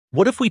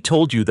What if we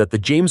told you that the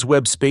James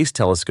Webb Space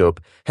Telescope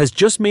has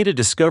just made a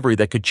discovery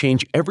that could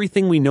change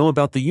everything we know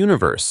about the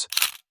universe?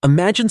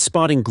 Imagine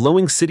spotting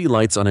glowing city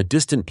lights on a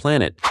distant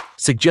planet,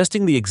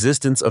 suggesting the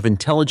existence of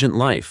intelligent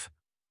life.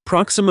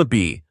 Proxima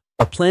b,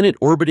 a planet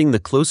orbiting the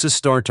closest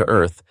star to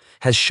Earth,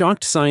 has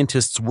shocked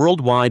scientists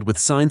worldwide with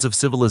signs of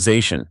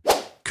civilization.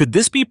 Could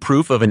this be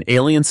proof of an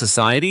alien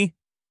society?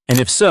 And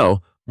if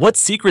so, what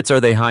secrets are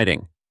they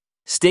hiding?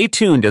 Stay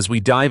tuned as we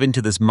dive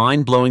into this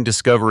mind-blowing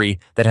discovery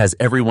that has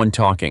everyone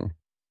talking.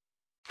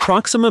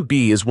 Proxima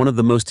b is one of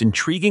the most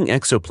intriguing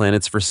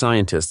exoplanets for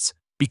scientists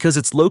because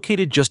it's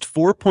located just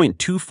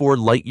 4.24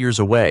 light-years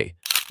away,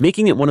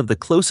 making it one of the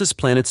closest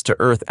planets to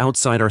Earth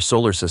outside our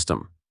solar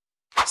system.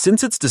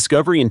 Since its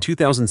discovery in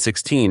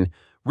 2016,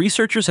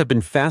 researchers have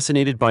been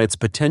fascinated by its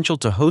potential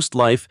to host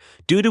life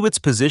due to its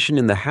position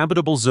in the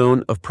habitable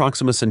zone of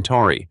Proxima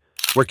Centauri,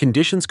 where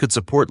conditions could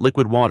support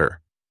liquid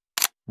water.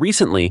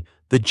 Recently,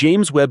 the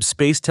James Webb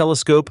Space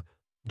Telescope,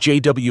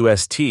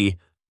 JWST,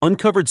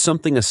 uncovered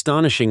something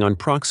astonishing on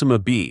Proxima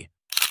b: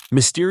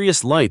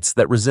 mysterious lights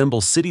that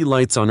resemble city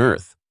lights on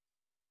Earth.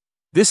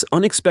 This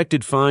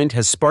unexpected find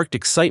has sparked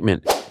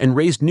excitement and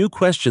raised new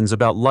questions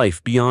about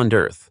life beyond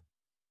Earth.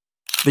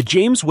 The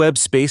James Webb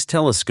Space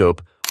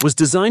Telescope was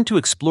designed to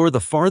explore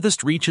the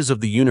farthest reaches of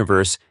the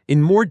universe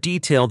in more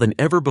detail than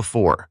ever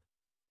before.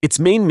 Its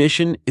main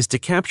mission is to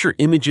capture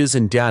images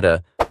and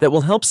data that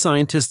will help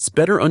scientists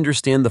better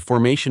understand the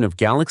formation of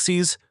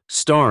galaxies,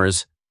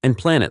 stars, and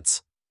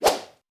planets.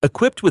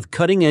 Equipped with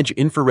cutting-edge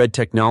infrared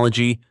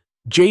technology,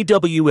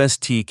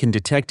 JWST can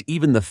detect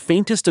even the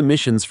faintest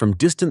emissions from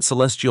distant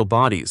celestial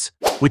bodies,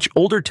 which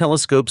older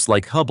telescopes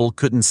like Hubble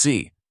couldn't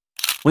see.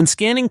 When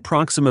scanning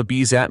Proxima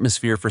b's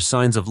atmosphere for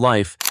signs of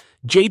life,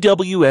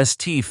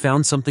 JWST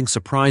found something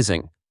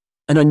surprising: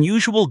 an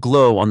unusual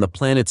glow on the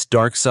planet's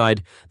dark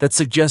side that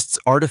suggests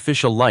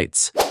artificial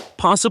lights,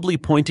 possibly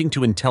pointing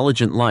to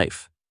intelligent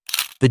life.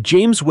 The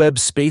James Webb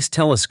Space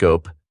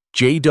Telescope,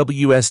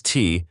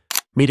 JWST,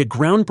 made a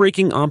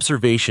groundbreaking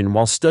observation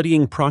while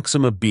studying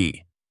Proxima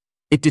b.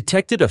 It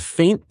detected a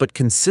faint but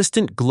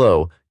consistent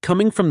glow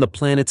coming from the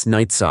planet's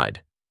night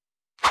side.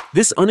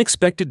 This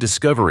unexpected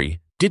discovery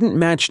didn't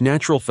match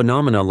natural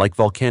phenomena like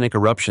volcanic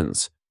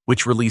eruptions,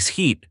 which release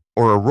heat,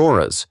 or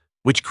auroras,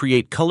 which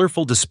create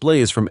colorful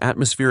displays from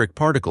atmospheric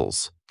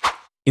particles.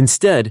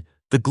 Instead,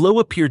 the glow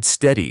appeared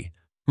steady,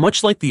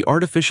 much like the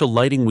artificial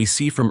lighting we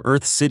see from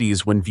Earth's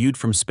cities when viewed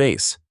from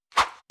space.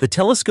 The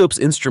telescope's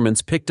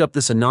instruments picked up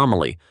this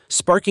anomaly,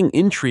 sparking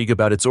intrigue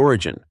about its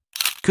origin.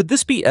 Could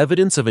this be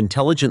evidence of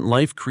intelligent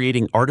life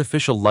creating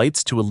artificial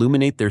lights to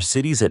illuminate their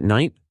cities at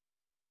night?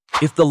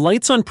 If the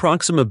lights on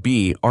Proxima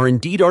b are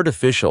indeed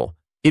artificial,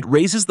 it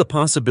raises the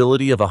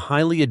possibility of a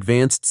highly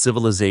advanced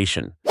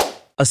civilization.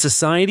 A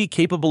society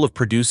capable of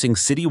producing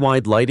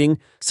citywide lighting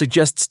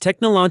suggests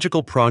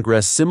technological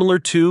progress similar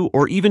to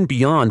or even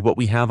beyond what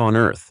we have on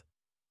Earth.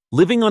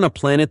 Living on a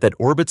planet that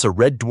orbits a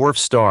red dwarf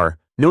star,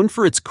 known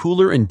for its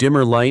cooler and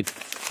dimmer light,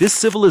 this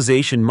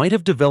civilization might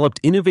have developed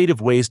innovative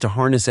ways to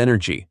harness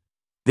energy.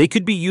 They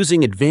could be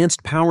using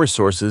advanced power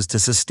sources to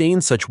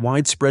sustain such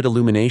widespread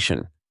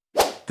illumination.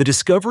 The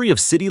discovery of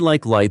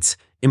city-like lights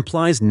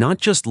implies not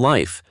just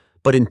life,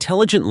 but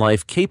intelligent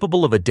life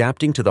capable of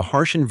adapting to the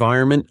harsh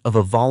environment of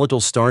a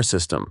volatile star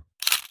system.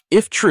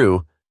 If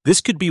true, this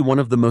could be one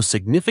of the most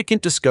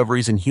significant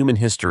discoveries in human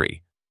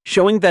history,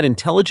 showing that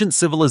intelligent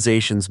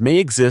civilizations may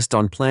exist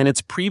on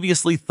planets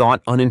previously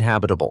thought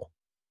uninhabitable.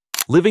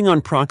 Living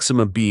on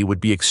Proxima b would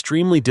be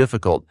extremely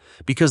difficult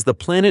because the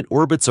planet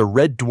orbits a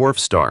red dwarf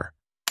star.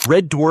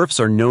 Red dwarfs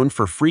are known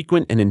for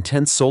frequent and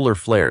intense solar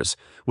flares,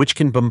 which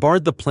can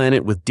bombard the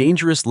planet with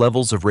dangerous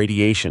levels of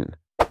radiation.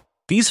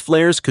 These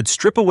flares could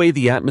strip away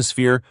the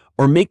atmosphere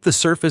or make the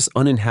surface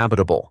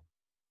uninhabitable.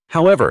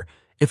 However,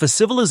 if a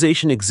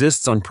civilization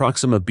exists on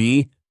Proxima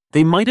b,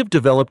 they might have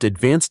developed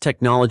advanced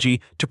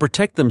technology to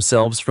protect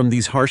themselves from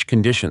these harsh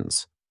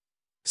conditions.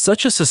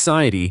 Such a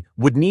society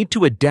would need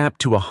to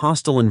adapt to a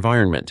hostile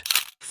environment,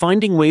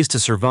 finding ways to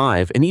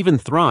survive and even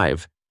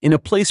thrive in a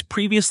place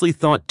previously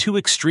thought too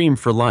extreme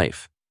for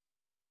life.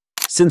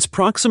 Since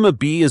Proxima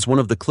b is one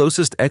of the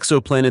closest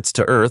exoplanets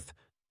to Earth,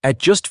 at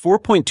just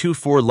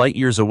 4.24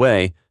 light-years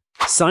away,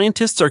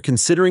 scientists are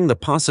considering the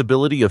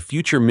possibility of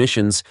future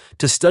missions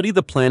to study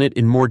the planet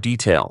in more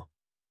detail.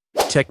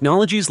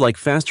 Technologies like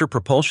faster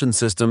propulsion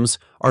systems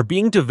are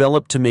being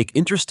developed to make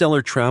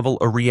interstellar travel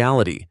a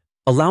reality,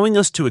 allowing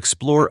us to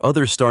explore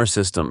other star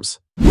systems.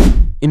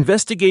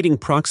 Investigating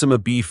Proxima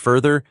b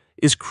further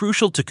is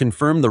crucial to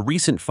confirm the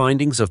recent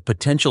findings of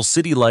potential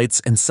city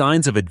lights and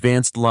signs of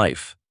advanced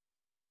life.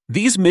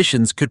 These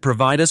missions could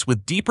provide us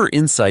with deeper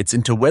insights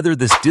into whether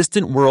this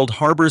distant world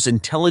harbors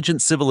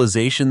intelligent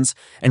civilizations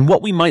and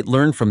what we might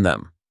learn from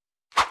them.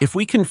 If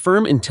we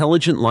confirm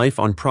intelligent life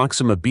on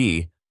Proxima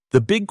b,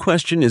 the big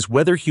question is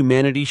whether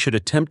humanity should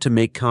attempt to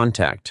make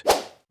contact.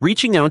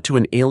 Reaching out to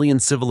an alien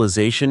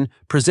civilization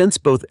presents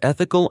both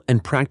ethical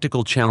and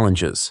practical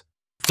challenges.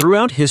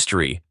 Throughout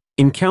history,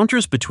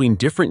 encounters between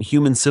different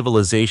human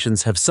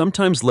civilizations have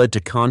sometimes led to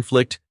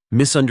conflict,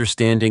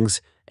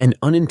 misunderstandings, and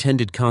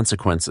unintended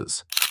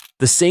consequences.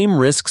 The same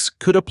risks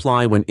could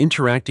apply when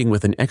interacting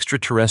with an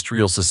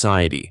extraterrestrial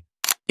society.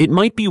 It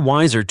might be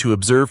wiser to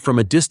observe from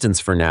a distance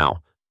for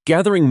now,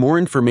 gathering more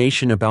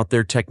information about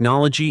their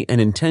technology and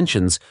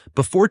intentions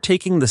before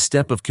taking the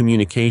step of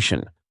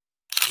communication.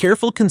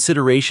 Careful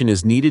consideration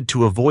is needed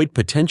to avoid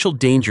potential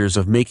dangers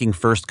of making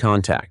first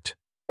contact.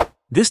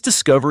 This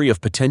discovery of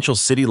potential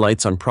city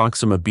lights on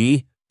Proxima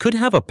b could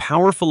have a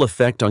powerful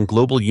effect on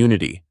global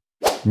unity.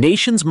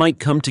 Nations might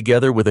come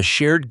together with a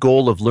shared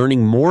goal of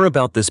learning more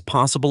about this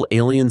possible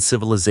alien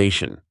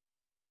civilization.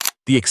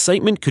 The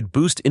excitement could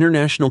boost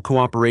international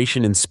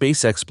cooperation in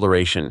space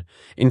exploration,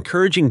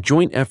 encouraging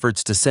joint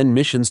efforts to send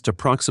missions to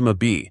Proxima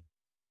b.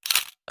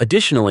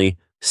 Additionally,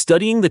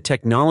 studying the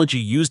technology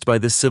used by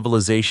this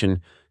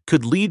civilization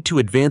could lead to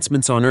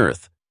advancements on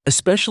Earth,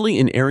 especially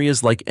in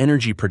areas like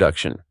energy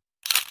production.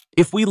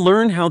 If we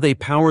learn how they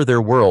power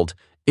their world,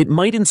 it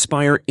might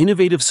inspire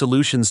innovative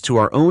solutions to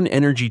our own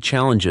energy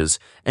challenges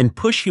and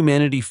push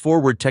humanity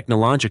forward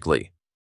technologically.